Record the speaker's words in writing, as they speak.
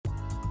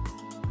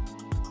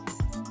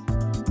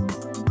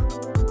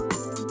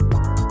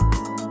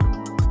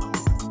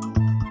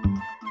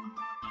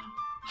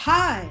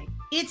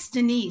It's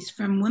Denise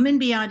from Women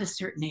Beyond a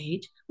Certain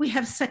Age. We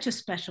have such a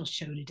special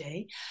show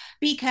today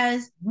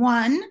because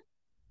one,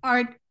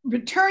 our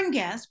return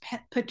guest,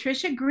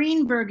 Patricia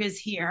Greenberg, is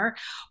here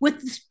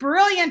with this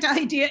brilliant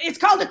idea. It's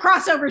called a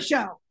crossover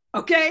show.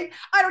 Okay.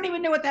 I don't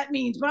even know what that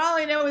means, but all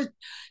I know is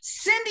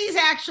Cindy's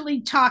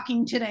actually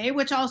talking today,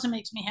 which also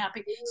makes me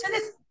happy. So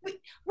we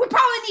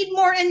probably need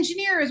more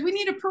engineers. We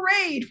need a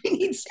parade. We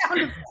need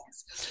sound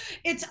effects.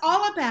 It's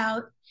all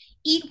about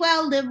Eat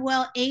Well, Live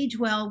Well, Age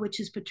Well, which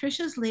is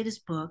Patricia's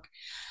latest book.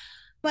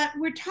 But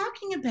we're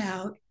talking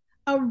about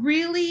a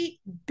really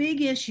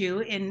big issue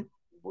in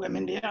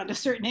women beyond a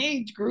certain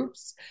age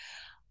groups.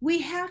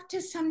 We have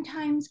to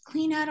sometimes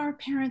clean out our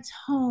parents'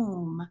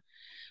 home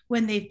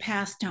when they've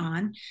passed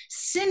on.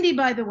 Cindy,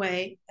 by the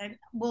way,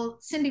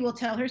 Cindy will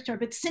tell her story,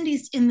 but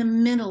Cindy's in the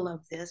middle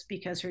of this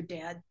because her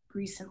dad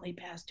recently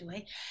passed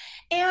away.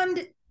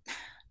 And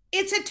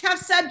it's a tough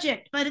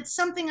subject, but it's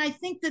something I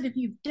think that if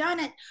you've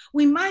done it,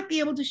 we might be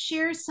able to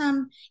share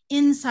some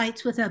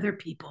insights with other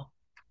people.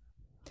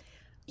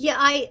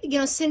 Yeah,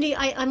 Cindy,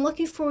 I'm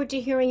looking forward to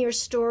hearing your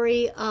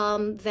story.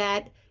 And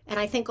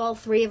I think all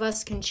three of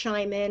us can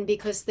chime in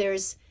because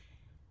there's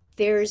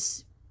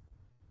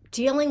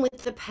dealing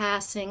with the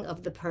passing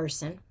of the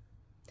person.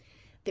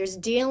 There's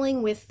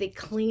dealing with the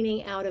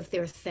cleaning out of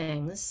their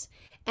things,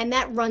 and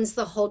that runs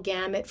the whole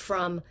gamut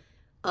from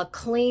a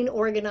clean,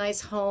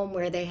 organized home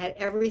where they had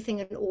everything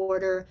in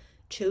order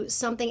to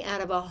something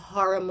out of a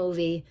horror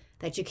movie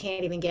that you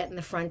can't even get in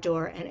the front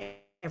door and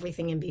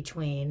everything in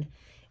between.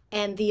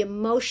 And the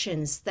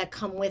emotions that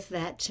come with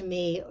that to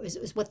me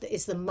is what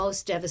is the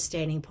most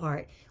devastating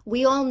part.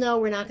 We all know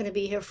we're not going to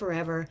be here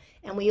forever,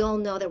 and we all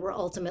know that we're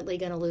ultimately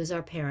going to lose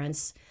our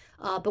parents.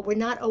 But we're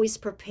not always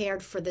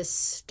prepared for the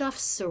stuff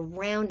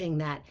surrounding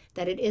that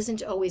it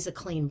isn't always a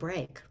clean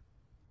break.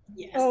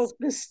 Yes. Oh,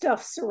 the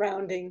stuff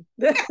surrounding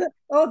the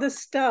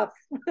stuff.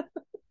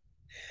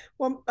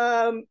 Well,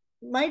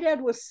 my dad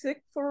was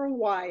sick for a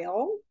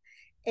while,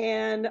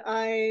 and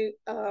I'm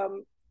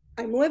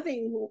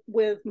living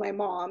with my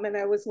mom, and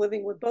I was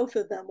living with both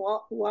of them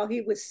while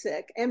he was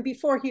sick and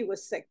before he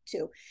was sick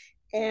too.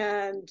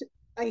 And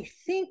I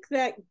think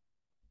that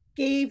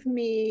gave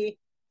me,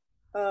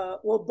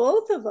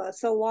 both of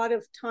us, a lot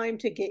of time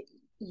to get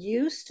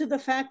used to the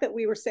fact that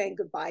we were saying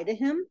goodbye to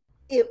him.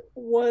 It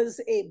was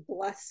a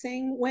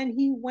blessing when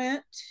he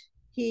went.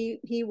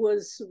 He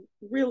was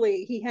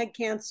really, he had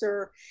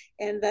cancer,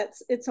 and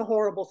it's a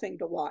horrible thing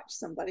to watch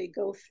somebody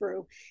go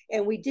through.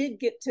 And we did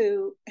get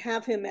to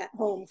have him at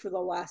home for the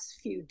last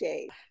few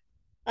days.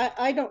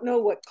 I don't know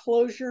what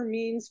closure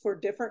means for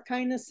different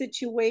kind of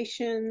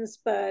situations,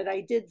 but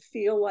I did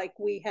feel like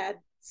we had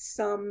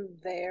some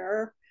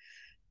there.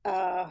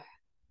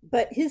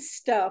 But his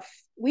stuff,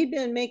 we've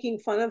been making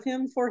fun of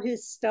him for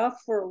his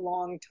stuff for a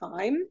long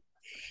time.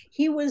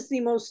 He was the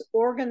most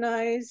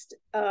organized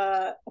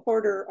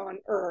hoarder on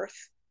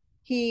earth.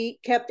 He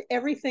kept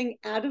everything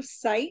out of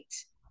sight,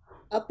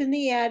 up in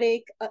the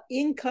attic,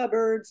 in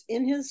cupboards,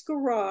 in his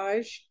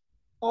garage,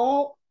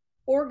 all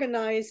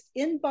organized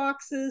in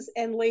boxes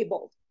and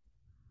labeled.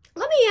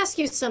 Let me ask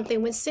you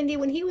something.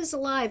 When he was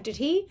alive, did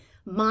he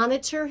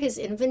monitor his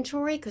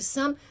inventory? Because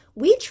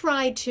we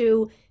tried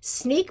to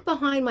sneak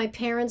behind my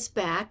parents'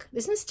 back.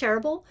 Isn't this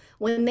terrible?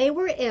 When they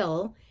were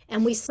ill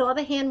and we saw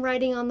the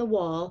handwriting on the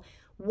wall,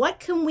 what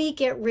can we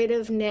get rid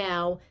of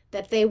now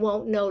that they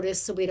won't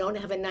notice so we don't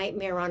have a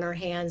nightmare on our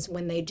hands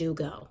when they do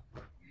go?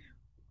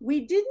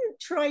 We didn't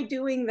try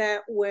doing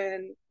that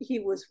when he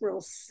was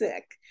real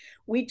sick.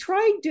 We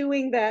tried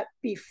doing that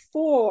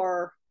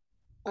before.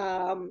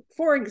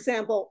 For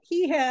example,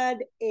 he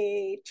had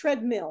a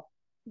treadmill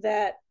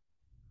that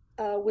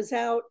was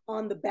out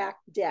on the back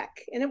deck,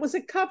 and it was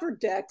a covered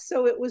deck,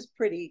 so it was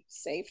pretty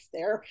safe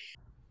there.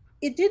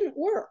 It didn't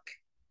work.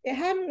 It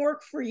hadn't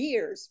worked for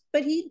years,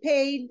 but he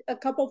paid a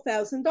couple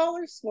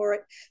 $1,000s for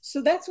it.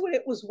 So that's what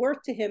it was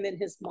worth to him in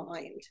his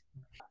mind.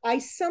 I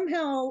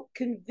somehow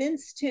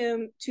convinced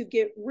him to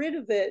get rid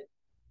of it.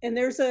 And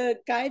there's a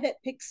guy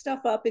that picks stuff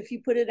up. If you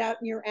put it out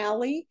in your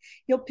alley,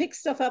 he'll pick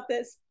stuff up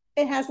it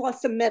has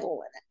lots of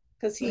metal in it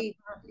because he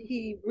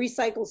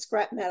recycles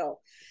scrap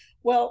metal.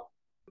 Well,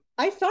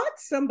 I thought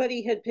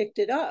somebody had picked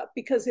it up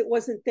because it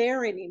wasn't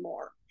there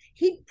anymore.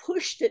 He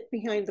pushed it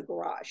behind the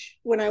garage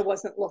when I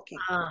wasn't looking.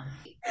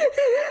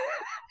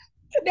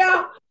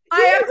 Now,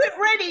 I wasn't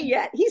ready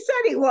yet. He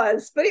said he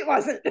was, but he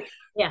wasn't.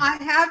 Yeah.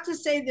 I have to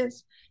say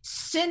this,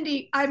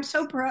 Cindy, I'm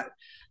so proud.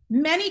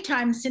 Many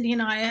times, Cindy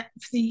and I,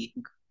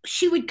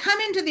 she would come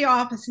into the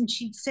office and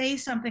she'd say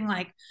something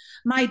like,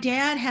 my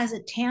dad has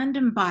a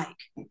tandem bike,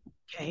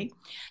 okay,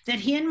 that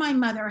he and my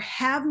mother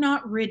have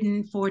not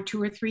ridden for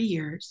 2 or 3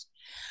 years.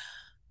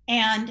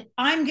 And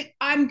I'm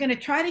going to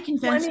try to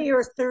convince 20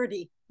 or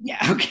 30. Yeah,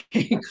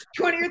 okay,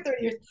 20 or 30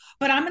 years.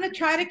 But I'm going to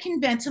try to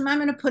convince him. I'm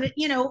going to put it,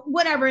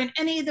 whatever, in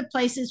any of the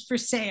places for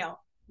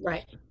sale.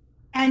 Right.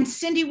 And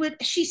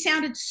she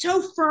sounded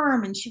so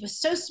firm and she was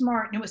so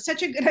smart and it was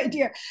such a good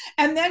idea.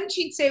 And then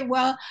she'd say,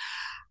 well,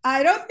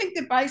 I don't think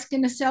the bike's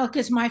going to sell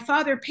because my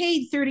father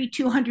paid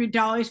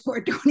 $3,200 for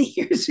it 20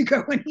 years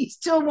ago, and he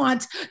still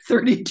wants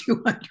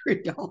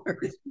 $3,200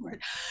 for it.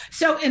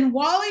 So, in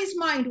Wally's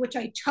mind, which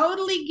I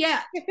totally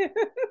get,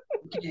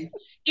 okay,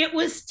 it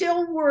was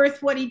still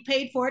worth what he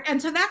paid for it.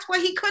 And so that's why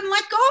he couldn't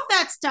let go of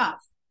that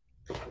stuff.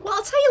 Well,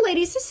 I'll tell you,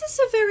 ladies, this is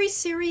a very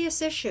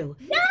serious issue.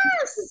 This is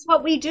Yes.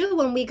 what we do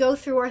when we go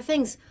through our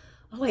things.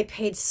 Oh, I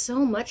paid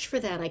so much for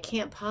that. I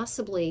can't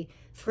possibly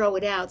throw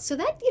it out. So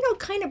that,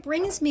 kind of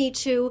brings me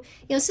to,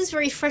 this is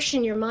very fresh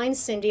in your mind,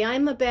 Cindy.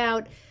 I'm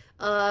about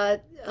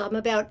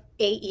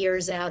 8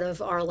 years out of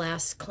our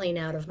last clean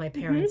out of my Hmm.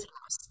 parents'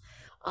 house.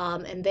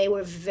 And they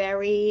were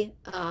very,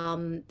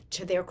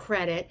 to their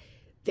credit,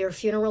 their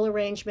funeral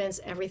arrangements,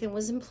 everything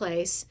was in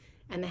place,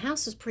 and the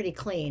house was pretty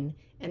clean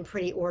and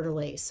pretty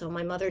orderly. So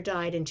my mother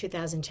died in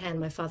 2010,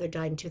 my father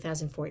died in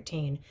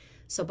 2014.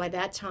 So by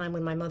that time,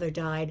 when my mother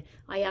died,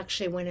 I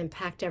actually went and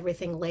packed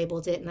everything,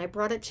 labeled it, and I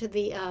brought it to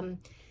the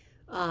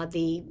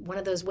one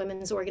of those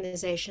women's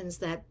organizations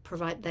that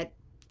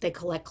they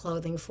collect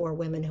clothing for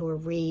women who are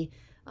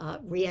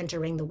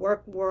re-entering the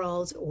work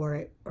world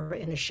or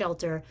in a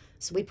shelter.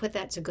 So we put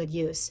that to good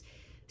use.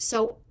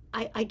 So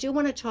I do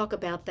want to talk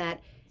about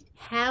that.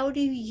 How do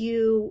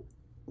you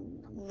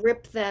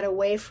rip that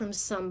away from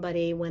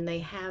somebody when they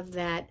have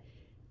that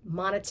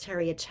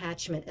monetary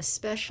attachment,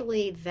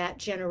 especially that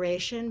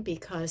generation,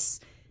 because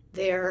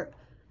they're,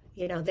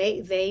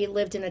 they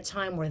lived in a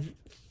time where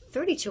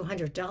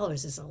 $3,200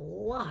 is a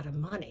lot of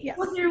money.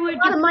 Well, Yes. there A would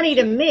lot of money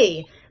to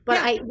me,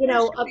 but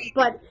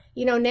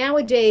yeah,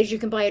 nowadays you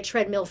can buy a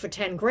treadmill for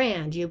 10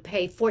 grand. You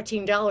pay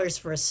 $14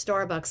 for a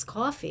Starbucks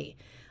coffee.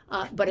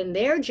 But in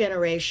their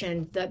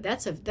generation,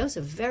 those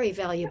are very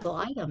valuable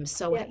items.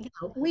 So, Yeah.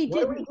 We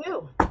what do did we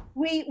do?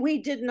 we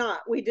did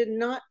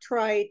not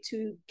try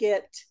to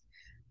get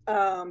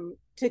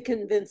to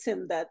convince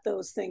him that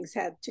those things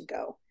had to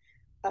go.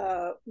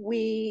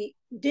 We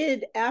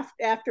did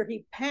after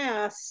he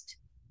passed.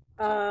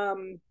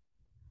 Um,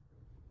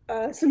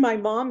 so my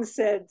mom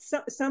said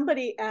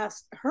somebody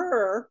asked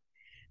her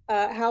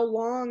how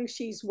long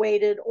she's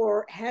waited,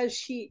 or has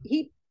he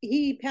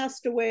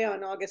passed away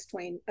on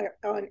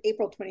on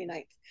April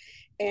 29th.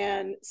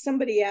 And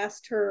somebody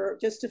asked her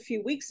just a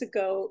few weeks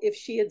ago if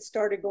she had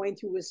started going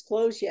through his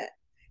clothes yet.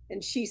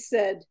 And she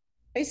said,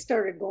 I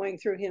started going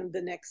through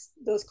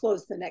those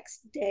clothes the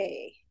next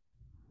day.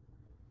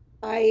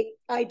 I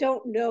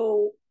don't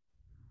know.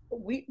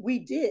 We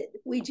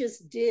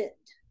just did.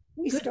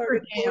 We good for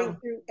started going him.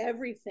 through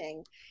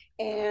everything.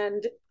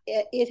 And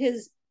it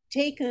has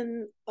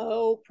taken,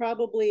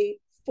 probably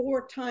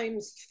 4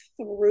 times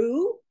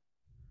through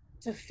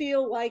to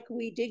feel like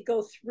we did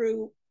go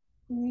through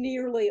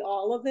nearly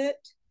all of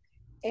it.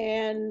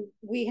 And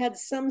we had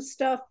some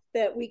stuff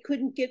that we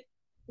couldn't get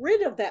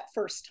rid of that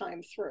first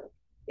time through.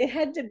 It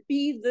had to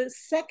be the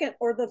second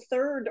or the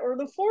third or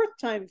the fourth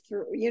time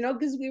through,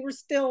 because we were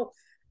still,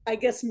 I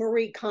guess,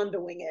 Marie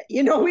Kondoing it.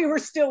 We were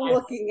still Yes,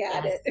 looking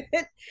at yes,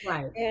 it.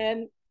 right.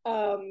 And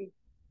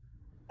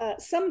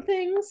some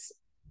things,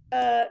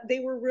 they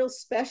were real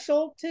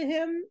special to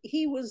him.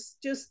 He was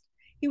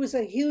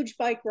a huge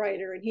bike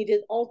rider, and he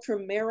did ultra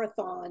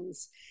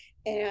marathons.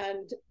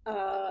 And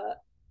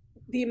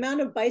the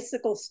amount of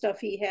bicycle stuff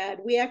he had,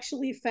 we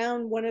actually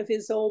found one of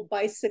his old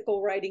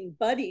bicycle riding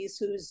buddies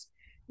who's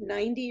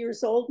 90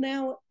 years old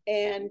now,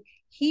 and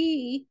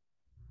he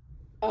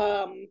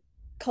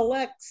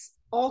collects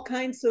all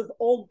kinds of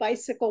old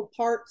bicycle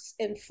parts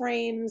and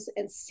frames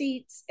and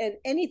seats and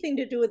anything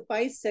to do with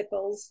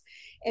bicycles.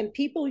 And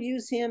people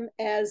use him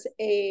as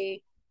a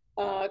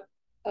clearinghouse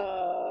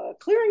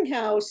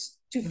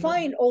to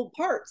find old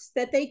parts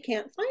that they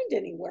can't find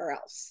anywhere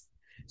else.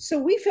 So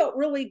we felt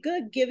really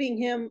good giving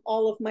him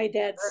all of my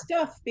dad's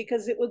stuff,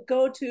 because it would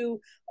go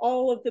to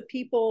all of the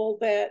people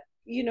that,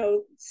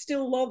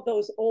 still love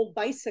those old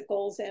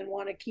bicycles and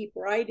want to keep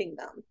riding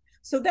them.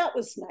 So that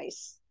was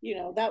nice.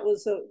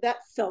 That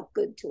felt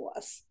good to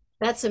us.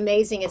 That's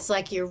amazing. It's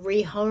like you're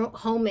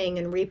rehoming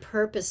and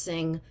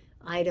repurposing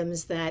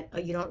items that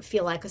you don't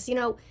feel like. Because,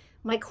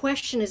 my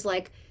question is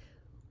like,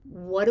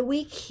 what do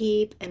we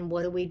keep and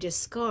what do we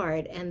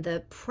discard? And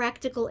the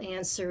practical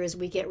answer is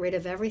we get rid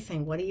of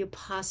everything. What do you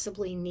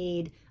possibly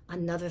need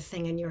another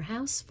thing in your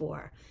house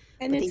for?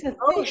 And But it's the a thing.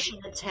 emotion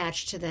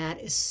attached to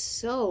that is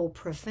so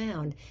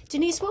profound.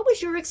 Denise, what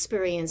was your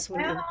experience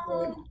when you heard?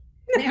 Well,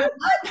 yeah,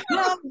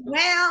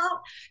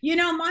 well,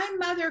 my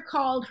mother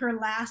called her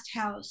last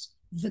house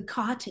the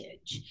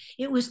cottage.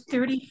 It was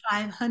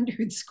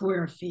 3,500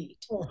 square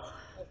feet. Oh,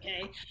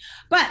 Okay.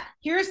 But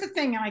here's the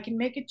thing, and I can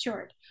make it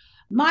short.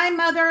 My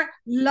mother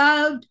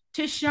loved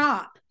to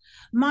shop.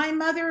 My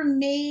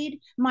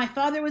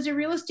father was a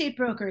real estate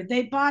broker.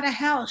 They bought a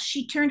house.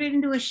 She turned it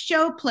into a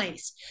show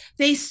place.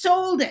 They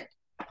sold it.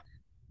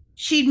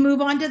 She'd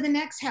move on to the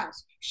next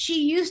house.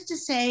 She used to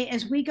say,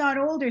 as we got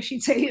older,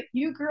 she'd say, if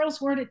you girls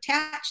weren't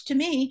attached to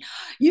me,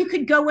 you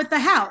could go with the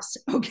house.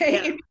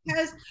 Okay. yeah.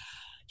 Because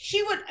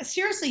she would,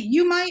 seriously,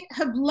 you might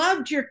have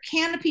loved your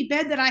canopy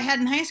bed that I had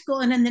in high school.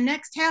 And in the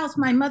next house,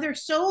 my mother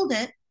sold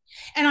it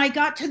And I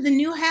got to the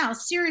new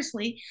house,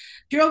 seriously,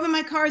 drove in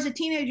my car as a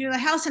teenager to the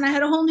house, and I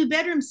had a whole new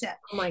bedroom set.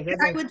 Oh my And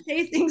I goodness. would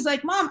say things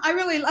like, Mom, I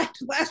really liked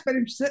the last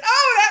bedroom. She said,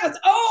 oh, that was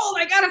old.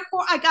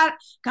 I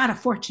got a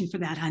fortune for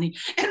that, honey.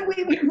 And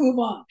we would move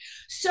on.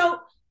 So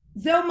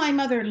though my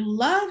mother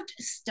loved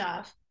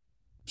stuff,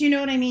 do you know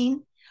what I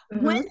mean?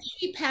 When Hmm.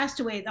 she passed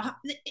away,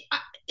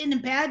 in the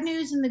bad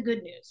news and the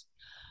good news,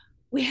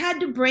 we had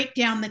to break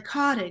down the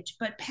cottage,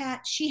 but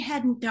Pat, she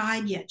hadn't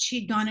died yet.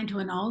 She'd gone into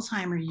an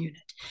Alzheimer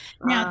unit.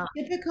 Now, Uh,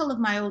 typical of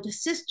my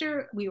oldest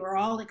sister, we were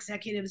all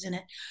executives in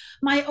it.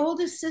 My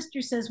oldest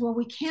sister says, well,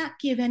 we can't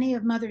give any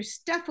of mother's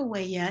stuff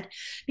away yet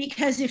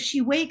because if she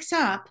wakes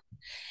up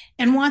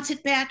and wants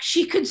it back,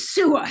 she could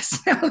sue us.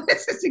 Now,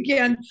 this is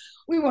again,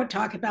 we won't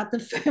talk about the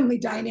family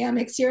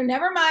dynamics here.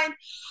 Never mind.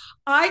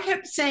 I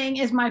kept saying,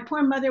 as my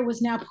poor mother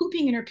was now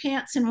pooping in her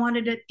pants and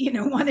wanted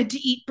to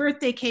eat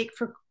birthday cake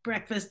for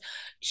breakfast,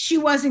 she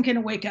wasn't going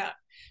to wake up.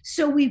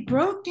 So we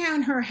broke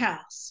down her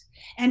house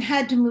and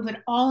had to move it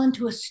all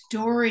into a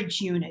storage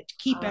unit to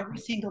keep uh, every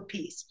single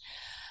piece.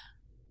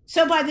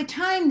 So by the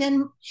time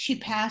then she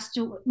passed,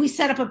 we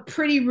set up a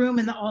pretty room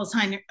in the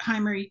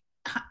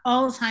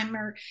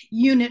Alzheimer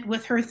unit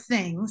with her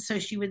things, so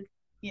she would,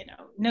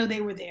 know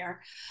they were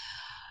there.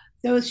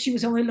 Those she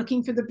was only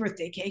looking for the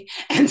birthday cake,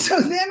 and so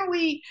then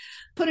we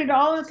put it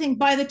all in the thing.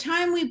 By the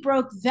time we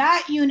broke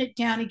that unit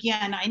down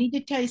again, I need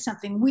to tell you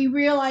something. We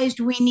realized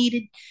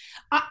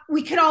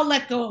we could all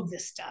let go of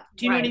this stuff.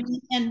 Do you know what I right.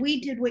 mean? And we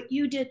did what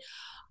you did.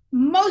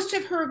 Most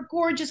of her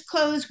gorgeous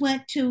clothes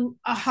went to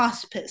a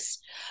hospice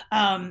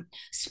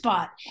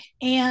spot,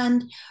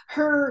 and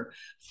her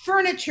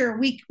furniture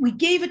we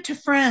gave it to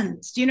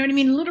friends. Do you know what I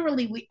mean?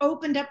 Literally, we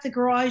opened up the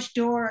garage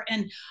door,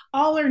 and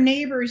all her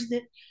neighbors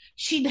that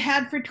she'd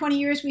had for 20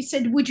 years, we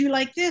said, would you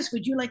like this,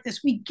 would you like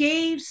this? We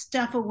gave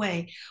stuff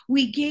away.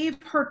 We gave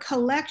her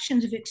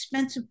collections of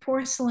expensive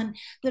porcelain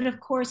that of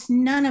course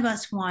none of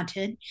us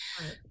wanted,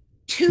 Right.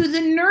 to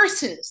the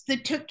nurses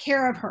that took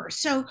care of her.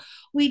 So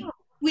we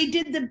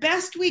did the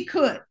best we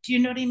could. Do you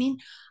know what I mean?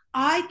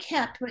 I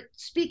kept, but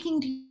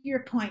speaking to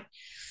your point,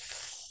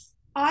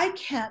 I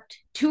kept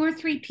two or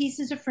three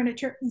pieces of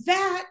furniture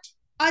that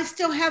I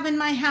still have in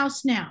my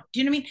house now. Do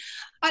you know what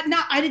I mean?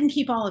 Not, I didn't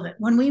keep all of it.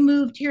 When we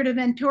moved here to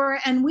Ventura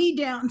and we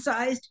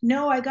downsized,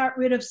 no, I got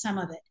rid of some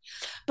of it.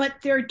 But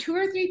there are two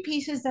or three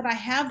pieces that I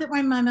have that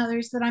were my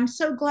mother's that I'm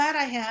so glad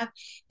I have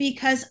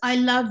because I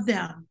love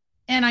them.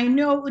 And I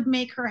know it would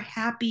make her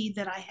happy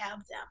that I have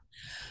them.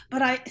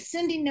 But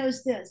Cindy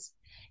knows this.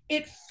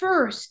 At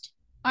first,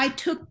 I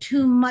took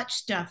too much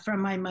stuff from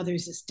my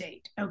mother's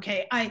estate.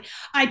 Okay.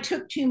 I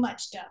took too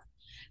much stuff.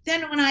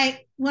 Then when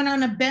I went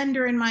on a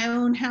bender in my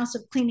own house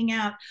of cleaning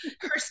out,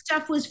 her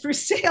stuff was for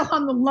sale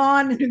on the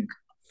lawn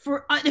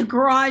for a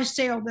garage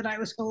sale that I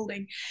was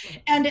holding.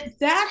 And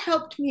that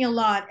helped me a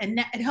lot. And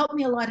it helped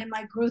me a lot in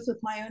my growth with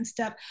my own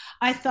stuff.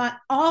 I thought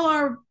all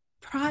our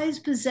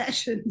prized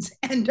possessions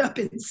end up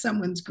in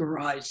someone's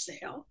garage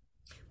sale.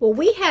 Well,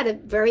 we had a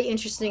very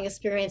interesting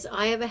experience.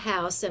 I have a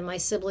house, and my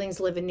siblings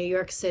live in New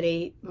York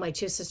City. My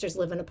two sisters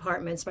live in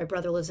apartments. My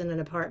brother lives in an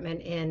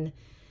apartment in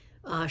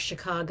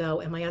Chicago,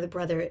 and my other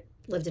brother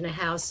lived in a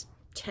house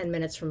 10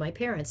 minutes from my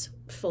parents,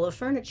 full of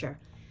furniture.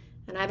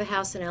 And I have a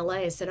house in LA.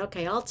 I said,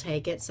 okay, I'll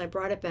take it. So I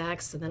brought it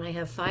back. So then I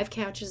have five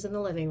couches in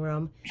the living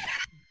room,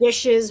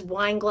 dishes,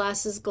 wine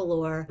glasses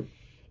galore.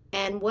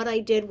 And what I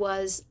did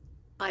was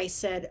I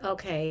said,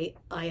 okay,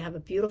 I have a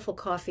beautiful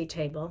coffee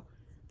table.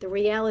 The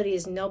reality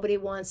is nobody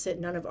wants it.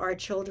 None of our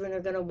children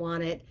are going to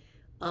want it.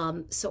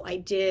 So I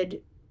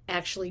did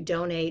actually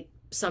donate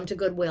some to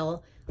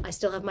Goodwill. I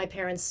still have my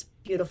parents'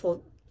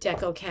 beautiful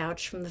deco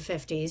couch from the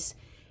 50s.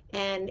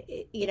 And,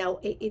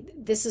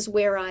 this is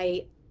where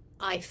I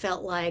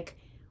felt like,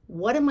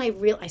 what am I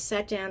real? I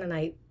sat down and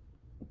I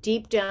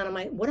deep down in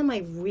my, what am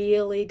I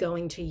really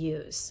going to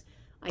use?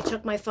 I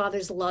took my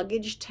father's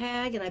luggage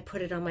tag and I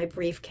put it on my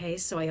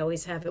briefcase, so I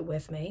always have it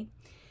with me.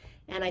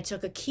 And I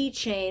took a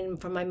keychain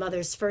from my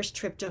mother's first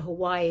trip to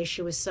Hawaii.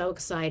 She was so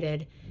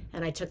excited.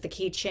 And I took the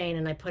keychain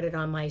and I put it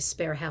on my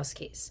spare house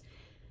keys.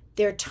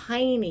 They're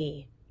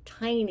tiny,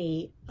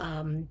 tiny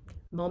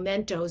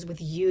mementos with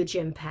huge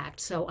impact.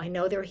 So I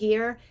know they're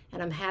here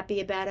and I'm happy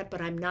about it,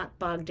 but I'm not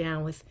bogged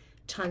down with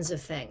tons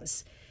of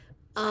things.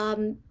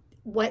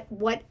 What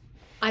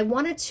I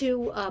wanted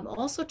to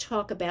also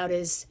talk about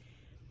is,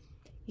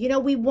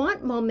 we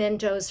want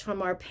mementos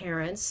from our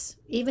parents.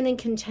 Even in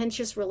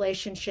contentious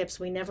relationships,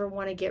 we never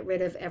want to get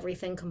rid of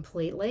everything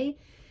completely.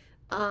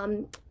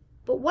 Um,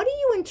 but what are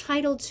you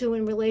entitled to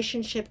in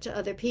relationship to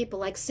other people?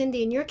 Like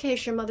Cindy, in your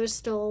case, your mother's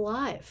still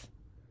alive.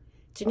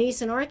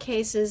 Denise, in our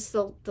cases,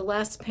 the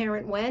last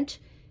parent went,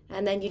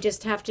 and then you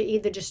just have to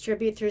either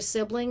distribute through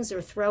siblings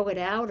or throw it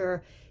out,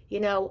 or, you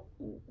know,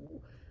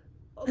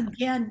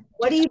 Again,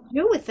 what do you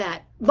do with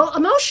that? Well,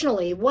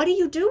 emotionally, what do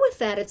you do with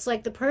that? It's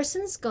like the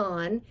person's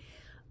gone.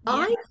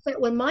 yeah,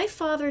 When my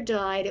father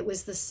died, it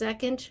was the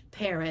second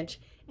parent,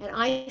 and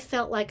I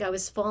felt like I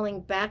was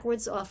falling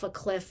backwards off a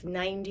cliff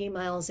 90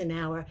 miles an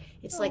hour.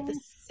 It's like the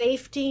Oh,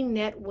 safety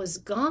net was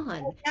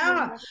gone. Yeah.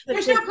 yeah.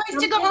 There's no There's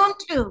place to go something, home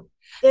to.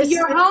 there's,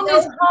 Your there's home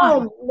is no gone.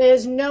 home.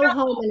 There's no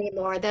home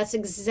anymore. That's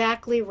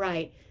exactly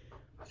right.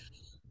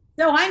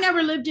 So I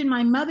never lived in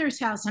my mother's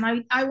house,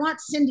 and I want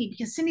Cindy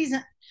because Cindy's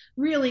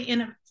really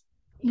in a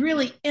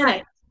really in it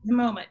Right. at the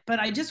moment. But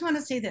I just want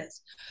to say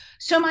this.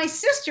 So my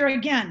sister,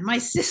 again, my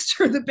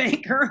sister, the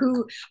banker,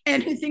 who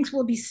thinks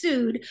will be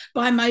sued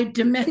by my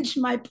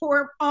dementia, my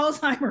poor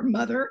Alzheimer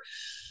mother.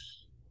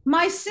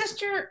 My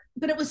sister,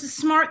 but it was a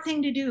smart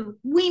thing to do.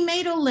 We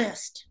made a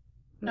list.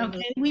 Mhm.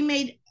 Okay, we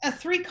made a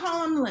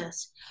 3-column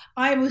list.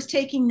 I was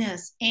taking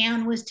this,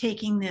 Anne was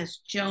taking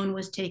this, Joan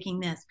was taking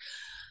this.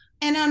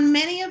 And on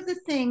many of the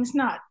things,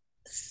 not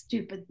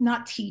stupid,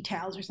 not tea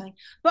towels or something,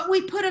 but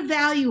we put a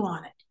value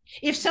on it.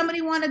 If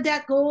somebody wanted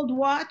that gold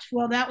watch,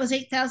 well, that was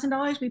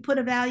 $8,000. We put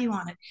a value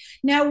on it.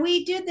 Now,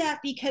 we did that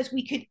because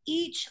we could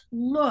each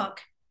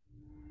look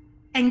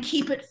and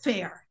keep it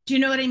fair. Do you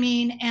know what I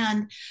mean?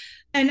 And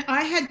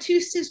I had 2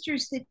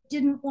 sisters that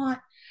didn't want,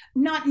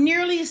 not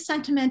nearly as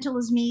sentimental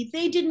as me.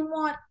 They didn't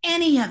want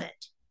any of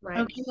it. Right.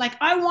 Okay, like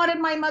I wanted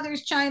my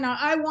mother's china.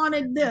 I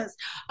wanted this.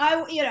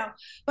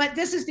 But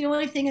this is the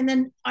only thing. And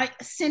then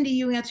Cindy,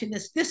 you answered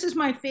this. This is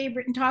my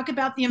favorite, and talk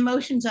about the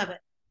emotions of it.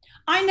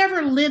 I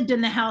never lived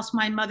in the house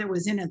my mother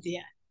was in at the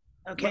end.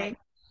 Okay. Right.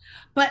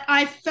 But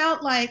I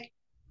felt like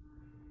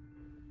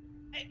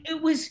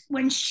it was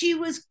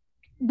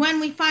when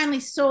we finally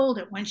sold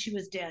it, when she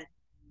was dead.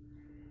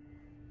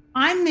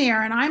 I'm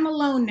there and I'm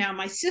alone now.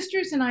 My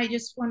sisters and I,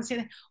 just want to say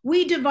that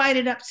we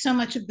divided up so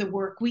much of the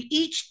work. We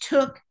each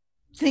took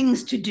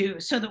things to do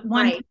so that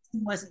one Right.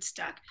 person wasn't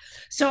stuck.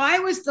 So I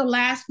was the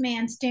last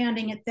man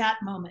standing at that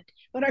moment.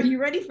 But are you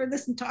ready for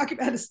this and talk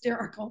about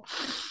hysterical?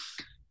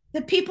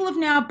 The people have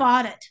now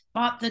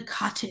bought the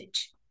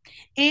cottage.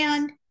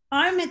 And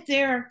I'm at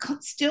there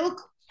still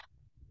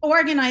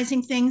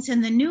organizing things,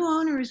 and the new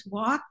owners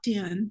walked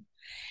in.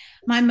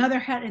 My mother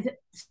had a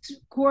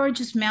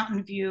gorgeous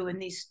mountain view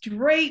and these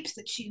drapes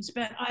that she'd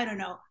spent, I don't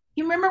know.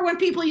 You remember when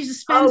people used to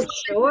spend Oh,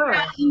 sure.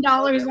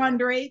 $1,000 on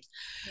drapes?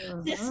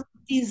 Uh-huh.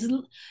 These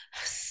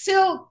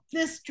silk,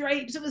 this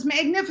drapes, it was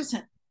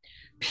magnificent.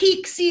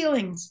 Peak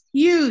ceilings,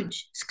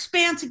 huge,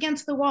 expanse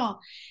against the wall.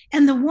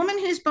 And the woman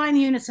who's buying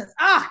the unit says,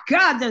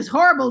 God, those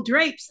horrible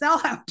drapes, they'll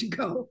have to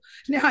go.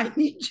 Now I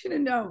need you to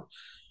know,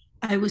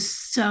 I was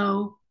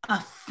so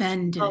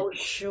offended. Oh,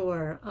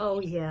 sure. Oh,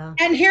 yeah.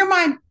 And here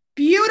my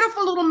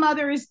beautiful little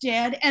mother is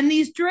dead, and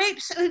these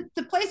drapes,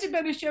 the place had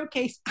been a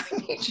showcase. I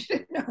need you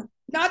to know,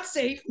 not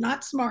safe,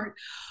 not smart.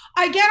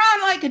 I get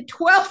on like a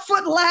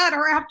 12-foot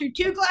ladder after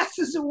 2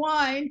 glasses of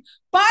wine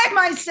by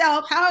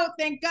myself.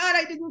 Thank God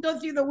I didn't go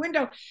through the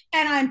window.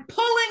 And I'm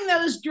pulling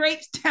those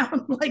drapes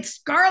down like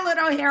Scarlett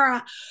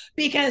O'Hara,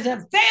 because if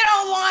they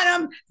don't want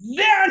them,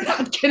 they're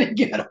not going to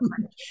get them.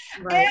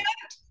 Right. And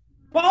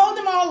balled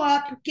them all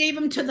up, gave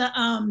them to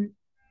the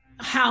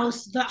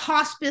house, the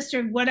hospice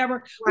or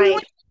whatever.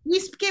 Right. We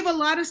gave a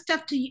lot of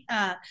stuff to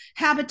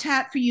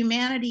Habitat for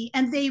Humanity,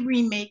 and they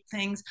remake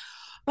things.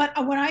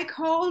 But when I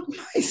called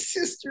my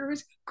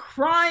sisters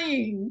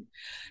crying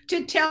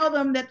to tell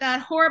them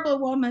that horrible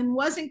woman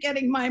wasn't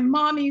getting my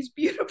mommy's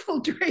beautiful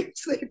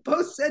drapes, they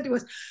both said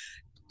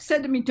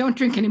to me, "Don't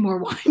drink any more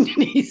wine,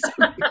 Denise."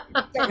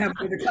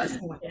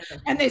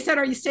 And they said,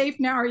 "Are you safe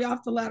now? Are you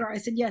off the ladder?" I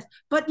said, "Yes."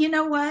 But you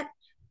know what?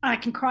 I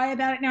can cry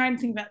about it now. I'm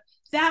thinking about it.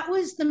 That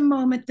was the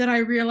moment that I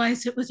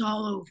realized it was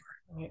all over.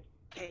 Right.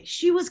 Okay,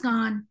 she was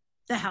gone.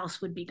 The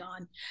house would be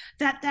gone.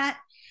 That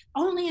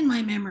only in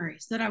my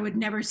memories, that I would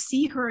never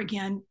see her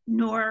again,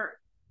 nor,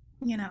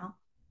 and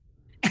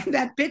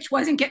that bitch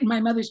wasn't getting my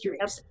mother's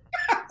drapes.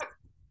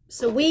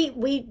 So we,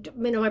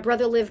 my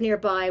brother lived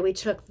nearby.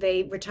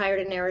 They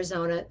retired in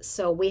Arizona.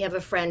 So we have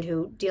a friend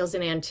who deals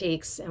in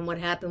antiques. And what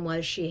happened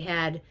was she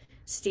had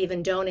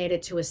Stephen donate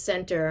it to a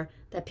center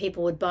that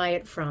people would buy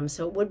it from.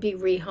 So it would be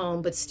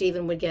rehomed, but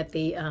Stephen would get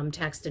the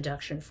tax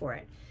deduction for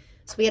it.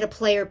 So we had a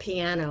player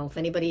piano, if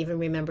anybody even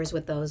remembers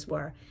what those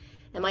were.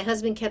 And my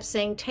husband kept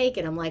saying, take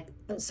it. I'm like,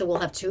 so we'll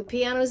have 2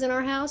 pianos in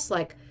our house?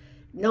 Like,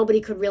 nobody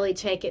could really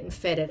take it and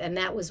fit it. And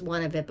that was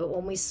one of it. But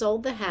when we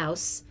sold the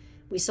house,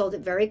 we sold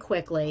it very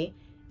quickly.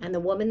 And the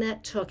woman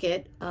that took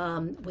it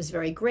was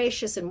very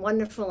gracious and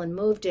wonderful and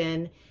moved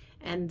in.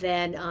 And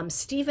then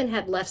Stephen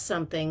had left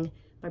something.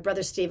 My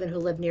brother Stephen, who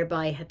lived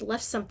nearby, had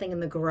left something in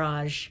the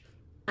garage.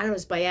 I don't know if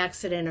it was by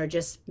accident or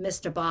just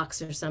missed a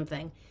box or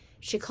something.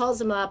 She calls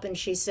him up and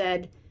she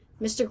said,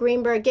 "Mr.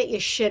 Greenberg, get your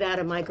shit out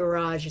of my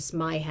garage. It's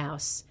my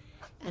house."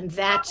 And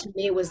that to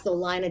me was the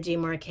line of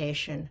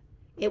demarcation.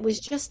 It was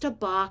just a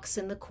box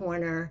in the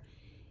corner,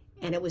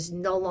 and it was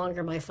no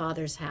longer my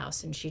father's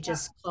house. And she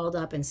just called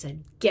up and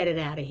said, "Get it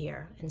out of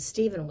here." And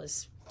Stephen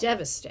was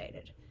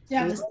devastated.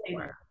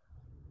 Devastated.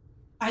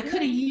 I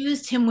could have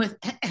used him with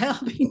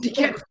helping to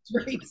get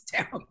the drapes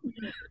down.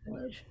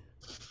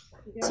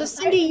 So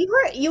Cindy,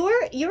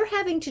 you're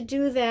having to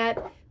do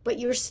that, but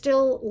you're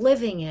still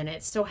living in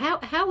it. So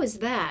how is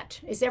that?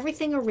 Is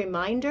everything a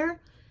reminder?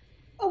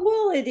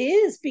 Well, it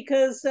is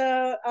because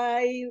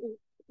I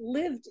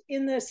lived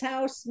in this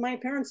house. My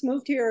parents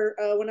moved here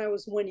when I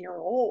was 1 year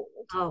old,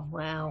 Oh,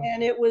 wow.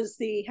 and it was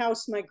the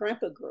house my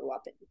grandpa grew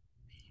up in.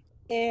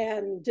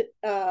 And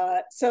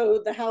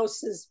so the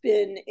house has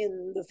been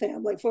in the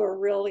family for a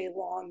really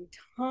long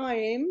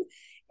time.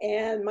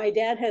 And my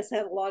dad has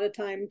had a lot of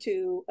time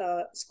to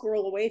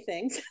squirrel away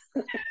things.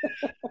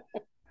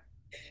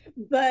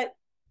 But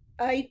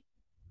I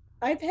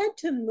I've had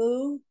to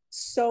move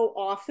so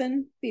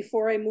often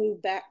before I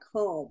moved back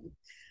home.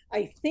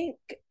 I think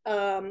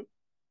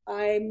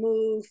I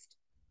moved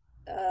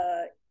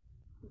uh,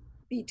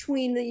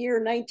 between the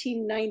year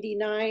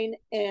 1999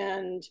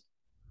 and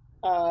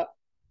uh,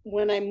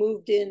 when I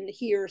moved in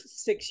here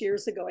 6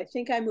 years ago. I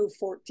think I moved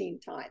 14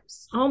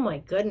 times. Oh my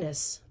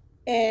goodness.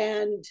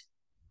 And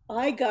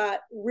I got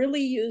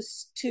really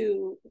used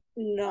to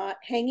not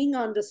hanging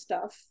on to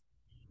stuff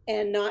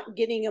and not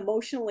getting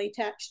emotionally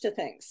attached to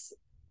things.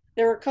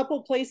 There are a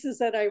couple places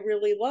that I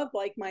really love,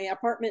 like my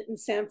apartment in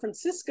San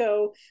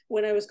Francisco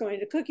when I was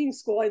going to cooking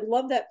school. I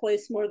love that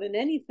place more than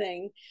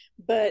anything.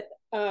 But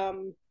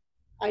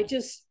I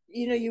just,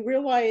 you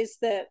realize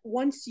that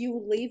once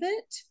you leave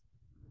it,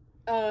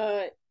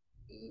 uh,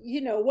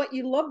 what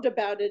you loved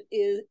about it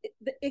is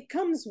it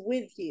comes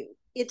with you.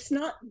 It's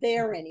not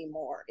there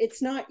anymore.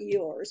 It's not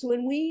yours.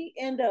 When we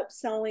end up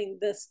selling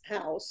this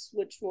house,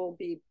 which will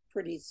be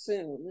pretty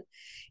soon,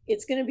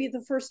 it's going to be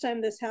the first time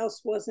this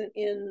house wasn't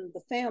in the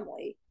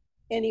family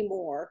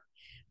anymore.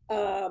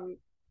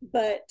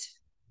 But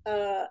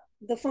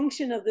the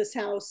function of this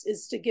house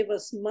is to give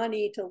us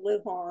money to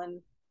live on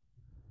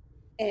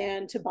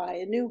and to buy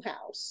a new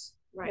house.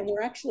 Right. And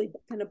we're actually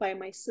going to buy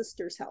my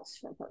sister's house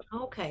from her.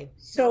 Okay.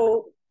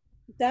 So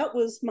that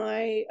was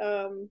my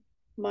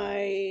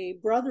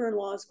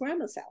brother-in-law's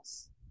grandma's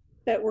house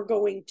that we're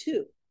going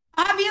to.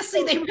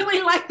 Obviously, they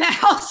really like the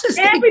houses.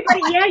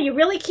 Everybody, yeah, you're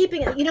really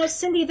keeping it.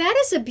 Cindy, that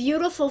is a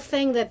beautiful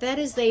thing that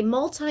is a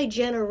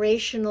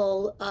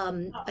multi-generational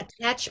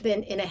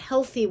attachment in a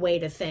healthy way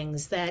to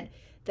things, that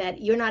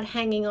you're not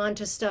hanging on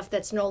to stuff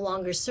that's no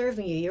longer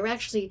serving you. You're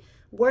actually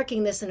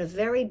working this in a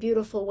very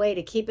beautiful way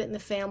to keep it in the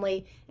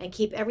family and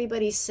keep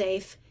everybody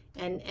safe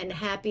and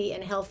happy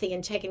and healthy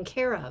and taken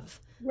care of.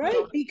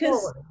 Right,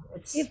 because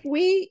if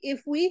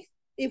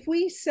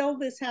we sell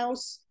this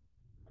house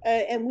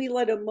and we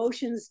let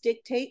emotions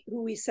dictate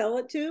who we sell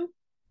it to,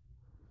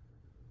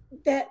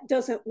 that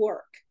doesn't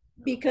work,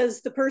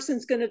 because the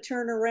person's going to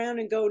turn around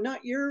and go,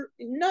 not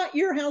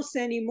your house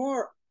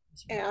anymore,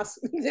 ass.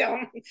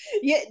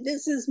 Yeah,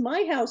 this is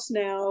my house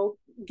now,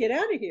 get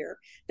out of here.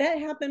 That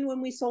happened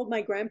when we sold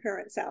my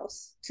grandparents'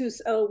 house to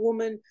a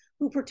woman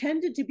who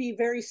pretended to be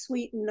very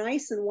sweet and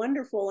nice and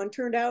wonderful and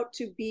turned out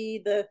to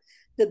be the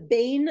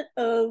bane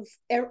of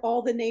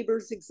all the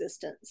neighbors'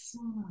 existence.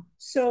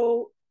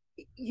 So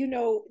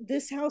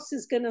this house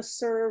is going to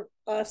serve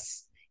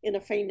us in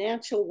a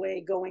financial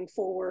way going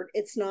forward.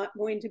 It's not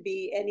going to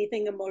be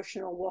anything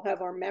emotional. We'll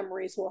have our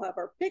memories, we'll have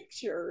our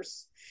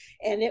pictures,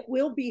 and it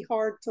will be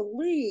hard to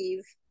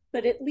leave,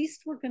 but at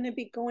least we're going to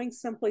be going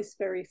someplace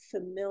very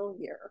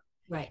familiar.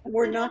 Right. And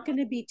we're not going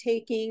to be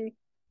taking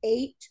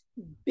 8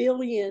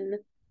 billion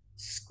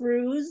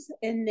screws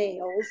and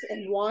nails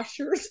and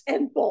washers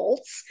and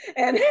bolts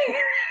and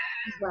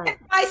Right.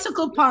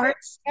 bicycle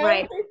parts.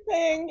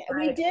 everything.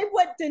 Right. We did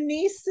what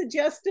Denise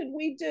suggested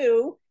we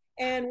do,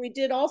 and we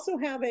did also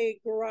have a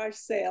garage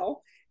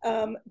sale,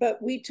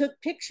 but we took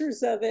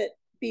pictures of it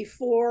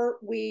before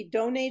we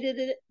donated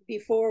it,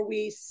 before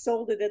we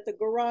sold it at the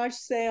garage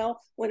sale.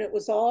 When it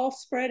was all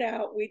spread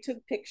out, we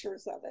took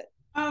pictures of it.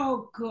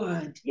 Oh,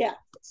 good. Yeah.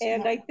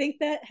 And I think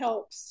that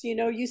helps.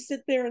 You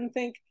sit there and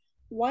think,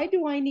 why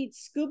do I need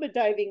scuba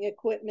diving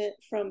equipment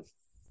from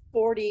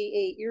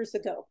 48 years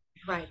ago?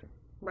 Right.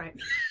 Right.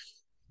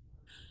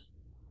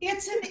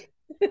 It's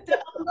the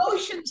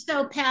emotions,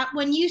 though, Pat,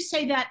 when you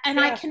say that, and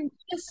I can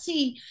just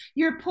see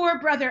your poor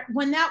brother,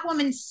 when that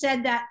woman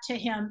said that to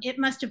him, it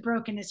must have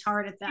broken his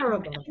heart at that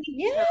moment.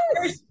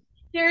 Yes.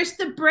 There's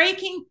the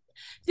breaking,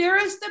 there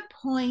is the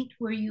point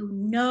where you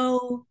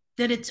know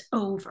that it's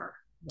over.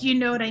 Do you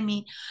know what I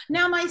mean?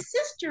 Now, my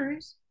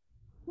sisters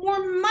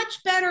were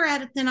much better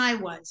at it than I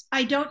was.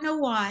 I don't know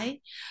why,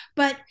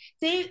 but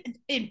they,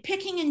 in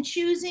picking and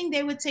choosing,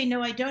 they would say,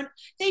 no, I don't.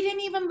 They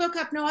didn't even look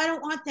up, no, I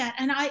don't want that.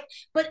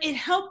 But it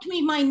helped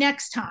me my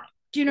next time.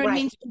 Do you know what I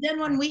mean? So then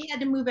when we had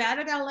to move out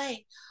of LA,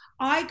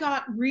 I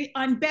got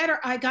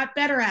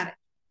better at it,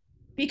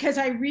 because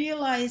I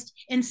realized,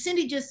 and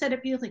Cindy just said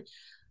it beautifully,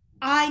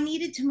 I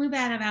needed to move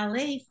out of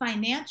LA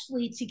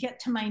financially to get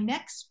to my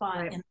next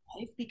spot in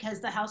life,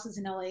 because the houses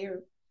in LA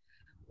are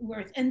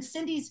worth, and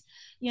Cindy's,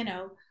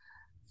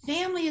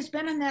 family has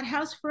been in that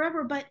house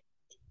forever. But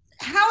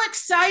how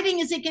exciting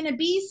is it going to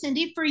be,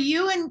 Cindy, for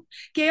you and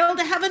Gail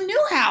to have a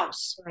new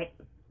house? Right.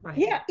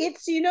 Yeah,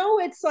 it's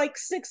it's like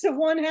 6 of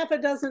one, half a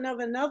dozen of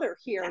another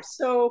here.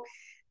 So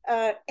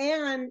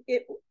and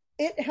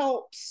it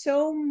helps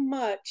so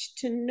much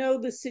to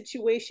know the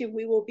situation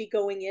we will be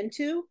going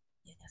into.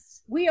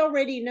 Yes. We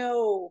already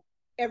know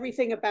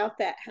everything about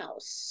that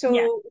house. Yeah.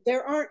 So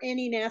there aren't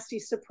any nasty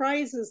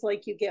surprises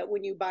like you get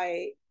when you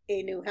buy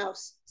a new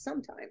house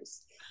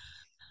sometimes.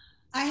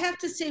 I have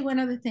to say one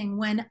other thing.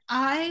 When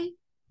I,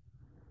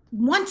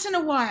 once in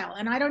a while,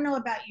 and I don't know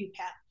about you,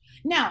 Pat,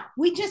 now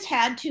we just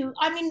had to,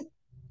 I mean,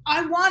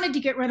 I wanted to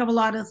get rid of a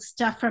lot of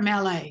stuff from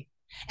LA.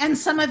 And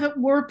some of it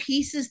were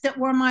pieces that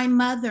were my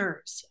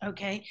mother's.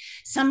 Okay.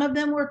 Some of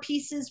them were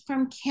pieces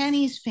from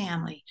Kenny's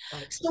family.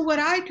 Right. So, what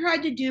I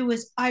tried to do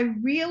was, I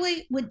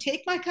really would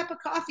take my cup of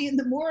coffee in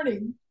the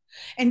morning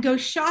and go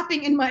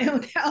shopping in my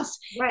own house.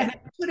 And Right.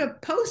 I put a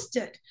post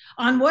it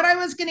on what I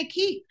was going to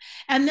keep.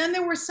 And then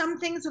there were some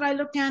things that I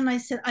looked down and I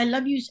said, I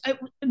love you.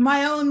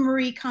 My own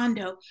Marie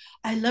Kondo,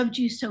 I loved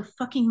you so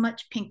fucking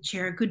much, pink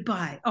chair.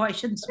 Goodbye. Oh, I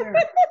shouldn't swear.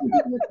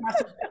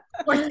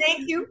 Or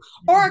thank you.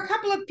 Or a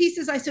couple of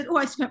pieces I said, oh,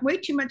 I spent way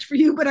too much for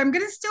you, but I'm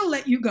going to still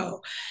let you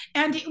go.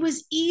 And it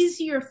was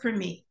easier for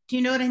me. Do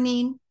you know what I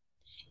mean?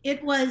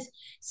 It was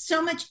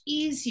so much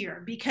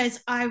easier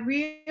because I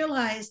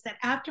realized that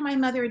after my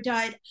mother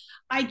died,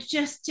 I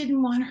just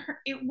didn't want her.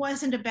 It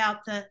wasn't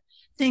about the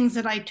things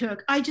that I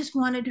took. I just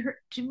wanted her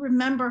to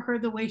remember her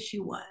the way she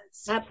was.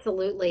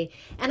 Absolutely.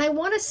 And I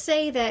want to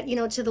say that,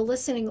 to the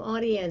listening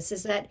audience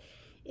is that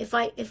if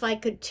I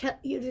could tell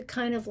you to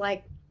kind of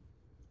like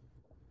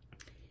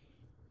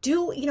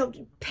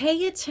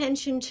pay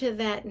attention to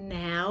that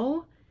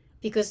now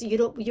because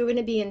you're going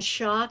to be in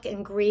shock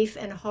and grief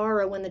and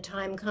horror when the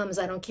time comes.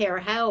 I don't care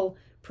how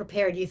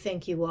prepared you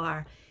think you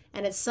are.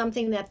 And it's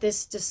something that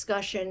this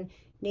discussion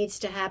needs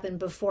to happen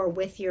before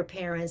with your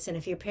parents. And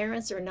if your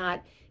parents are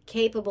not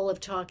capable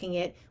of talking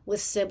it with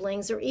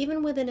siblings or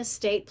even with an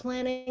estate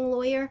planning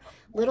lawyer,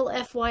 little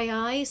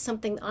FYI,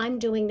 something I'm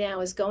doing now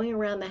is going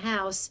around the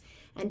house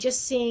and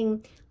just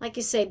seeing, like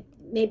you say,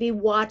 maybe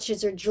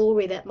watches or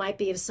jewelry that might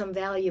be of some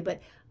value. But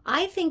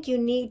I think you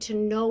need to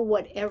know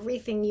what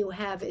everything you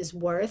have is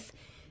worth.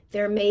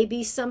 There may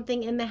be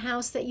something in the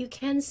house that you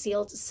can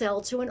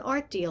sell to an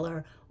art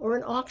dealer or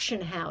an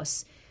auction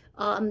house.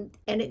 And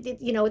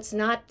it's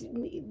not,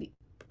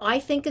 I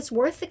think it's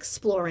worth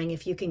exploring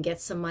if you can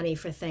get some money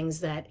for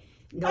things that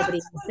nobody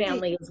in the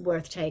family is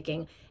worth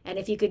taking. And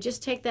if you could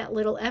just take that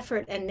little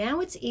effort, and now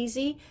it's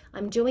easy.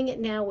 I'm doing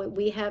it now.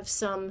 We have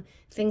some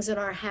things in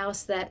our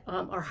house that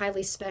are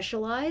highly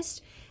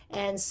specialized.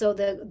 And so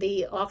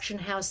the auction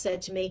house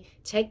said to me,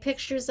 take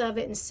pictures of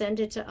it and send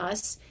it to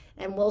us,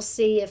 and we'll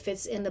see if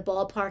it's in the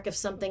ballpark of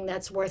something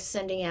that's worth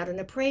sending out an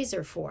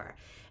appraiser for.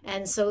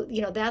 And so,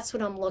 that's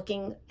what I'm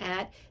looking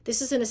at.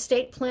 This is an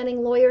estate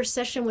planning lawyer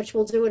session, which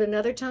we'll do at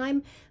another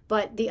time.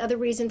 But the other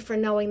reason for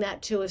knowing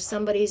that too, if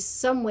somebody's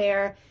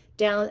somewhere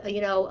down,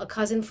 a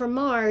cousin from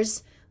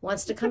Mars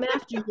wants to come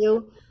after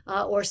you,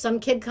 or some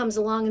kid comes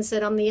along and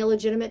said, I'm the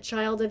illegitimate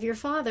child of your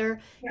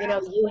father,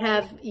 you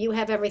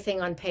have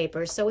everything on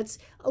paper. So it's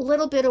a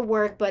little bit of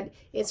work, but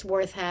it's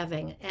worth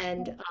having.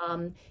 And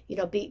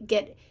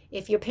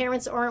if your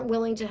parents aren't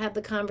willing to have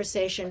the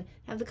conversation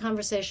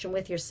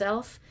with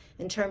yourself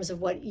in terms of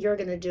what you're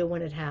going to do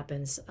when it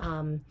happens.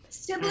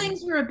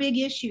 Siblings were a big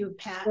issue,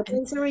 Pat.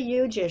 Siblings are a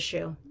huge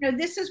issue.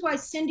 This is why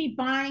Cindy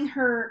buying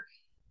her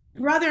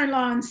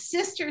brother-in-law and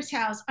sister's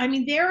house, I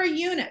mean, they're a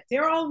unit.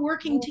 They're all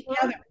working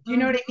together. Do you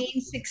know what I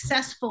mean?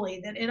 Successfully,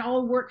 that it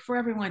all worked for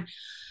everyone.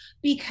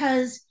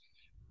 Because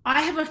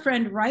I have a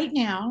friend right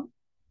now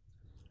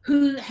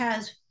who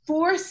has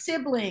 4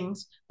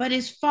 siblings, but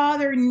his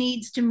father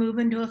needs to move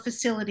into a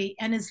facility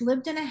and has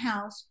lived in a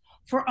house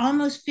for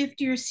almost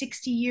 50 or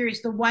 60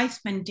 years. The wife's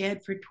been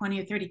dead for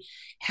 20 or 30,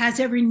 has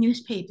every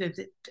newspaper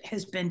that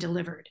has been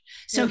delivered.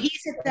 So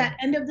he's at that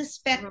end of the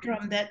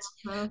spectrum.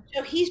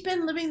 So he's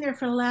been living there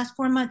for the last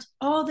 4 months.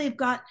 All they've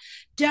got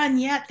done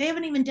yet, they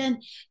haven't even done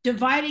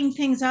dividing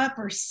things up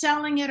or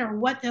selling it or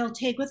what they'll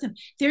take with them.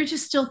 They're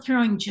just still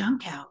throwing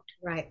junk out.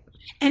 Right.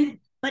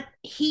 But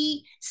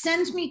he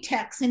sends me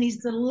texts and he's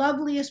the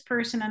loveliest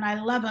person and I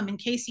love him, in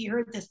case he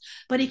heard this.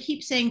 But he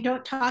keeps saying,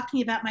 don't talk to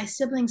me about my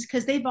siblings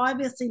because they've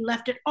obviously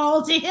left it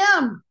all to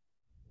him.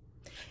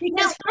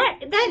 Because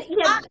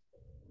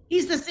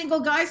he's the single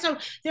guy, so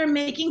they're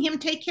making him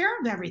take care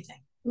of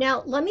everything.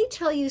 Now, let me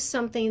tell you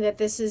something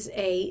that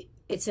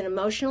it's an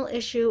emotional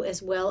issue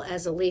as well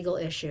as a legal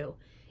issue,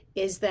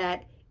 is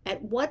that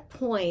at what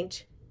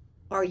point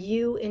are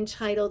you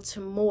entitled to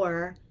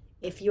more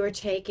if you're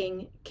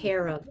taking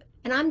care of?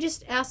 And I'm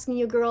just asking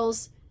you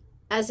girls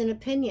as an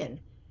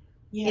opinion.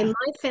 Yeah. In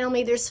my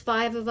family, there's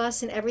 5 of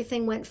us and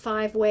everything went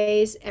 5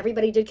 ways.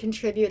 Everybody did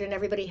contribute and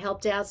everybody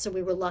helped out. So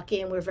we were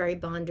lucky and we're very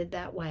bonded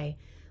that way.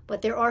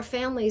 But there are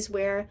families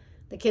where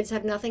the kids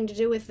have nothing to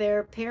do with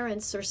their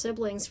parents or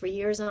siblings for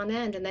years on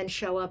end and then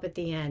show up at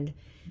the end.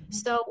 Mm-hmm.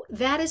 So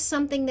that is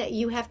something that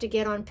you have to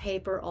get on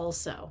paper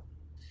also.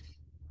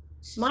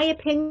 My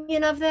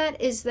opinion of that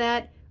is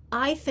that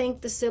I think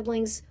the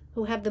siblings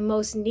who have the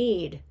most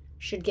need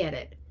should get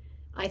it.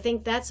 I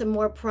think that's a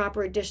more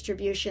proper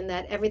distribution,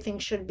 that everything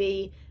should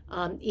be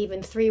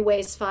even 3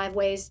 ways, 5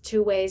 ways,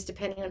 2 ways,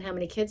 depending on how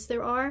many kids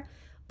there are.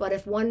 But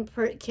if one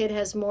kid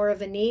has more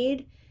of a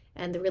need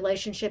and the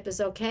relationship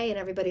is okay and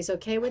everybody's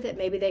okay with it,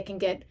 maybe they can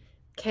get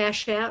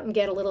cash out and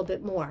get a little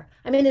bit more.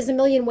 I mean, there's a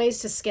million ways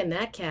to skin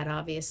that cat,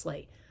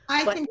 obviously,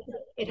 I but think,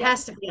 it yeah,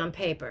 has to be on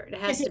paper. It it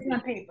has is to be,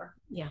 on paper.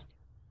 yeah.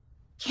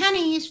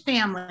 Kenny's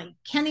family,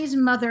 Kenny's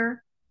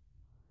mother,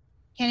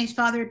 Kenny's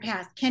father had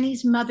passed.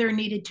 Kenny's mother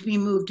needed to be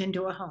moved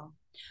into a home.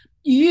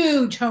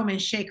 Huge home in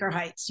Shaker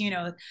Heights,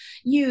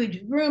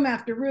 huge room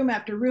after room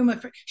after room.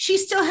 She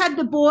still had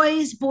the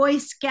Boy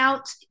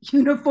Scouts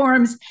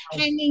uniforms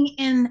hanging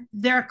in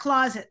their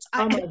closets.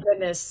 Oh my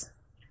goodness.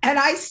 And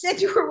I said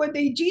to her one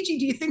day, Gigi,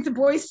 do you think the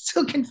boys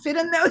still can fit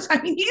in those?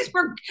 I mean,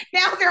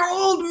 now they're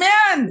old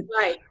men.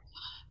 Right.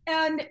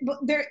 And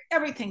they're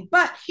everything.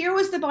 But here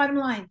was the bottom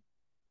line.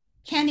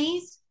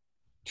 Kenny's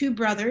two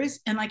brothers,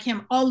 and like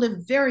him, all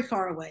lived very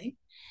far away.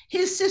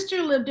 His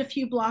sister lived a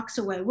few blocks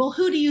away. Well,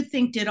 who do you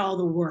think did all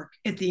the work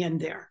at the end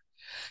there?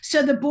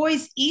 So the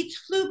boys each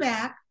flew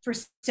back for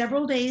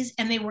several days,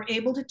 and they were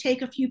able to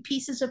take a few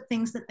pieces of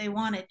things that they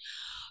wanted.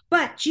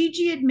 But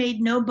Gigi had made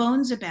no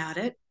bones about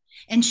it.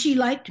 And she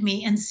liked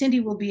me, and Cindy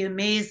will be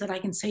amazed that I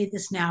can say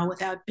this now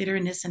without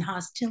bitterness and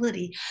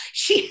hostility.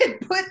 She had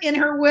put in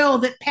her will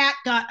that Pat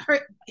got her,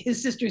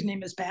 his sister's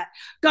name is Pat,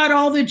 got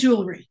all the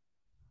jewelry.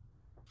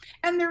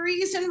 And the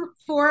reason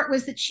for it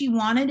was that she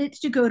wanted it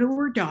to go to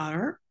her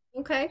daughter.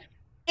 Okay.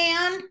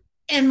 And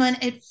when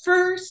at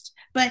first,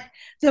 but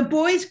the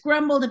boys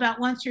grumbled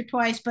about once or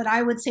twice, but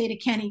I would say to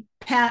Kenny,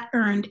 Pat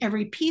earned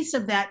every piece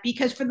of that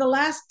because for the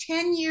last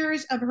 10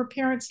 years of her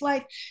parents'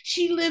 life,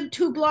 she lived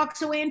 2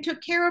 blocks away and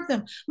took care of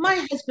them. My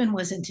husband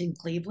wasn't in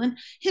Cleveland.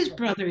 His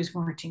brothers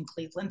weren't in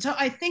Cleveland. So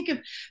I think if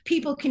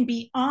people can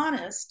be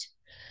honest,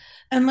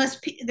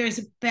 unless there's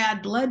a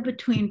bad blood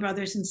between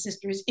brothers and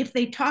sisters, if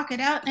they talk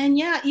it out, and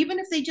yeah, even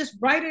if they just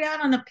write it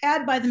out on a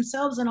pad by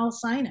themselves and I'll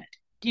sign it.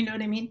 Do you know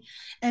what I mean?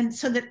 And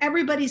so that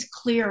everybody's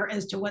clear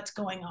as to what's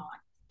going on.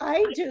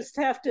 I just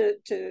have to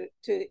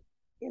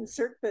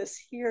insert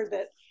this here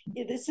that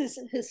this is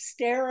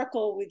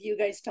hysterical with you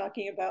guys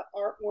talking about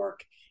artwork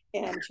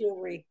and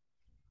jewelry.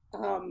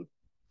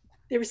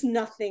 There's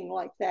nothing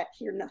like that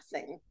here,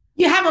 nothing.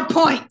 You have a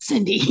point,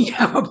 Cindy. You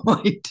have a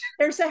point.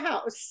 There's a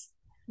house.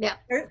 Yeah.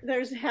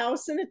 There's a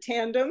house and a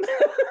tandem.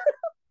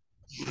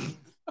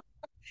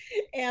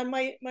 And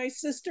my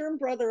sister and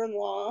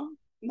brother-in-law,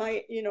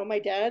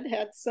 my dad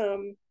had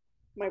some,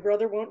 my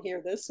brother won't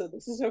hear this, so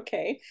this is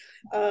okay.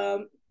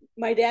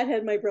 My dad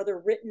had my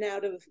brother written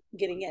out of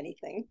getting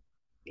anything.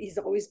 He's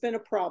always been a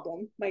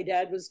problem. My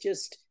dad was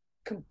just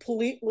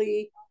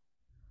completely,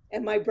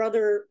 and my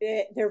brother,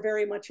 they're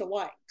very much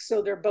alike.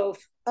 So they're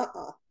both,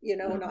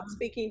 not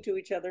speaking to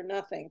each other,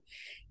 nothing.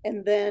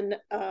 And then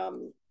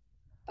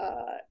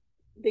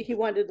he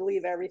wanted to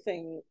leave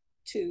everything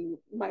to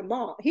my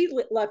mom. He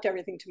left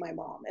everything to my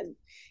mom.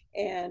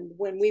 And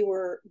when we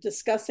were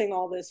discussing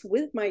all this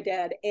with my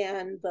dad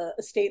and the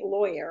estate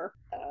lawyer,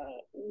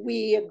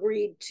 we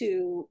agreed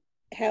to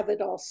have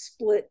it all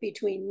split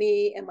between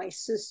me and my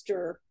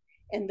sister,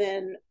 and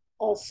then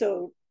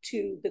also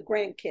to the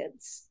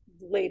grandkids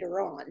later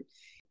on.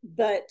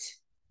 But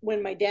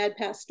when my dad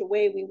passed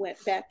away, we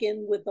went back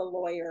in with the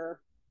lawyer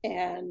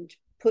and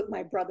put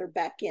my brother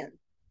back in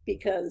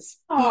because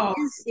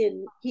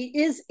he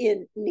is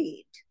in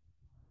need.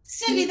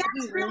 Cindy,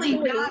 that's really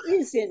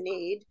is in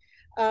need.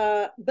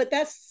 But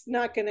that's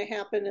not going to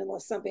happen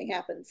unless something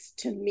happens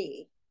to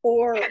me.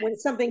 Or when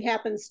something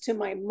happens to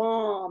my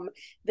mom,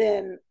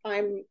 then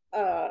I'm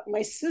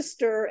my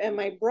sister and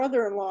my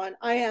brother-in-law, and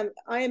I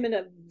am in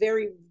a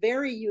very,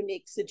 very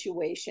unique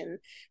situation.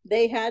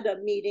 They had a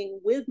meeting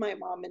with my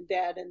mom and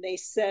dad, and they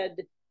said,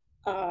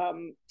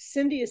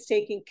 Cindy is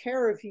taking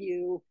care of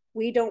you.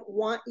 We don't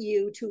want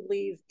you to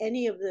leave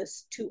any of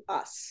this to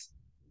us.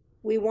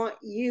 We want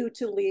you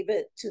to leave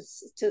it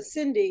to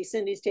Cindy.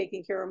 Cindy's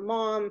taking care of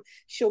mom.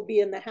 She'll be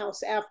in the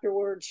house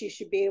afterwards. She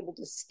should be able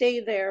to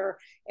stay there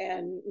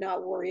and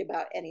not worry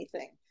about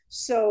anything.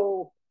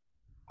 So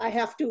I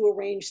have to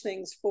arrange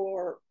things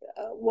for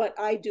what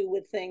I do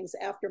with things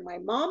after my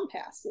mom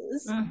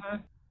passes. Mm-hmm.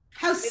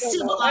 How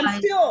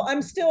civilized.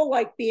 I'm still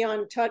like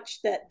beyond touch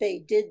that they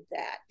did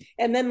that.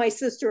 And then my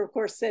sister, of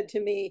course, said to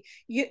me,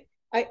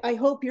 I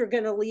hope you're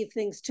going to leave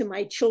things to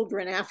my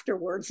children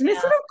afterwards. And I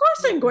said, of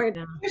course I'm going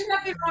to. There's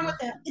nothing wrong with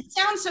that. It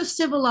sounds so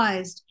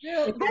civilized.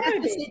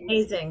 It's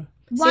amazing.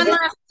 One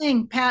last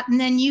thing, Pat, and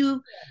then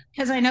you,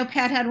 because I know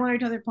Pat had one or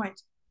two other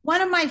points.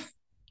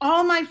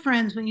 All my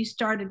friends, when you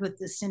started with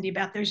this, Cindy,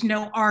 about there's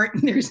no art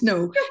and there's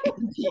no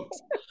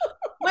antiques.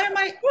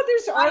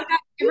 There's art.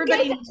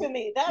 Everybody gave it to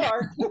me, that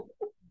art.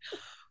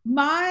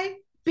 My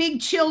big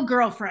chill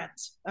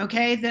girlfriends,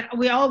 okay, that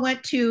we all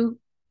went to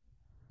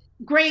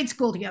grade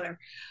school together.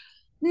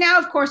 Now,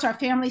 of course, our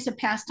families have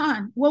passed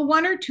on. Well,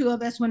 one or two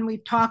of us, when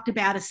we've talked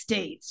about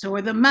estates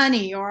or the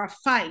money or a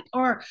fight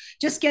or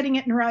just getting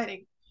it in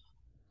writing,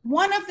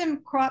 one of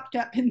them cropped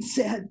up and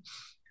said,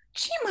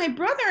 gee, my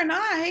brother and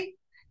I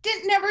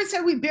never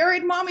said we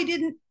buried mom. We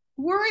didn't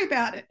worry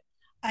about it.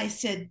 I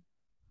said,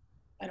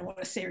 I don't want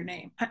to say her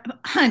name.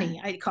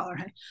 Honey, I call her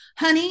Honey.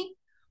 Honey,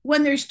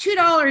 when there's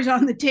 $2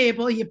 on the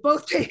table, you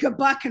both take a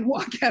buck and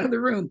walk out of the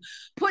room.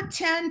 Put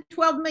 10,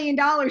 $12 million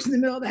in the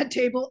middle of that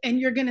table, and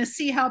you're going to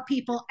see how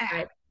people act.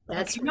 Right.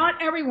 That's okay?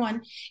 Not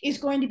everyone is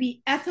going to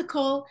be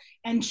ethical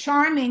and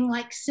charming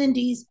like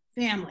Cindy's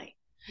family.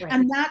 Right.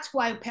 And that's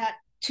why, Pat,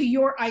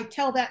 I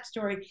tell that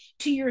story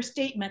to your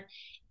statement.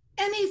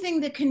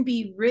 Anything that can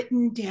be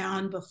written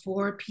down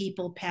before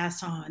people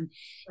pass on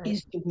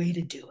is the way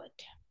to do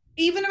it.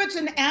 Even if it's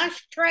an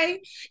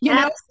ashtray,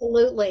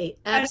 absolutely.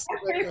 An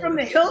ashtray from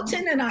the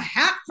Hilton and a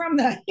hat from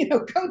the,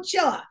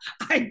 Coachella.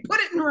 I'd put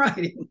it in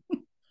writing.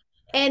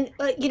 And,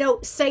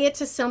 say it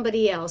to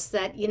somebody else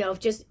that,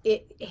 just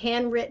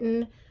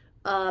handwritten,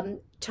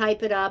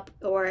 type it up,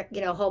 or,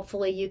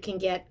 hopefully you can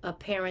get a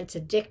parent to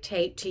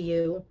dictate to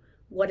you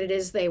what it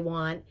is they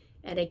want,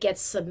 and it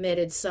gets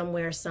submitted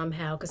somewhere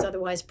somehow, because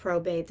otherwise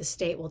probate, the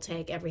state will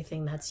take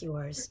everything that's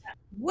yours.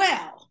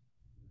 Well,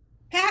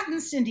 Pat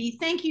and Cindy,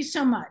 thank you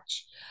so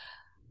much.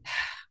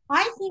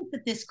 I think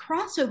that this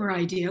crossover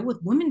idea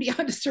with women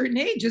beyond a certain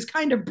age is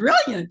kind of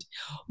brilliant.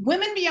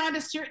 Women beyond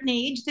a certain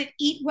age that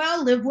eat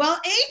well, live well,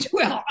 age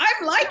well.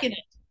 I'm liking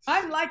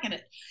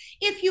it.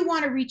 If you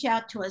want to reach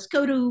out to us,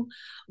 go to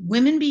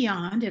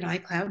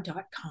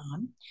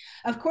womenbeyond@icloud.com.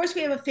 Of course,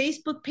 we have a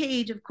Facebook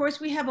page. Of course,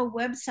 we have a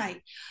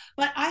website.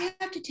 But I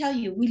have to tell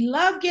you, we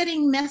love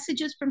getting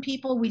messages from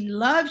people. We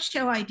love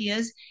show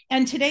ideas.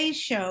 And today's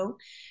show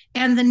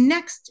and the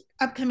next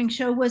upcoming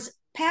show was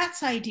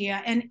Pat's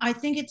idea. And I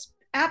think it's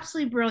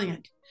absolutely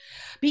brilliant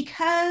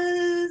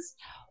because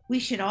we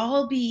should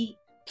all be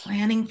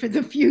planning for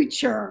the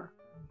future.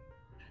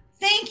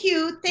 Thank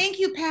you,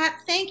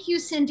 Pat. Thank you,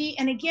 Cindy.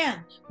 And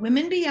again,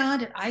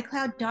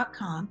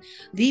 womenbeyond@icloud.com.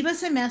 Leave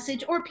us a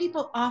message, or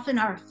people often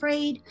are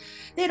afraid.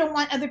 They don't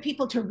want other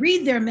people to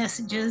read their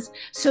messages,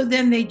 so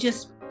then they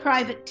just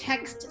private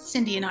text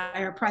Cindy and I,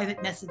 or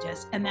private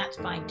messages, and that's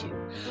fine too.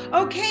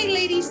 Okay,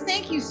 ladies,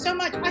 thank you so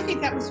much. I think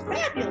that was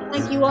fabulous.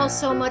 Thank you all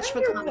so much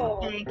for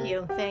coming.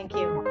 Thank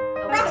you.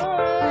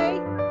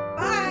 Bye.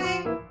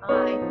 Bye.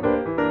 Bye.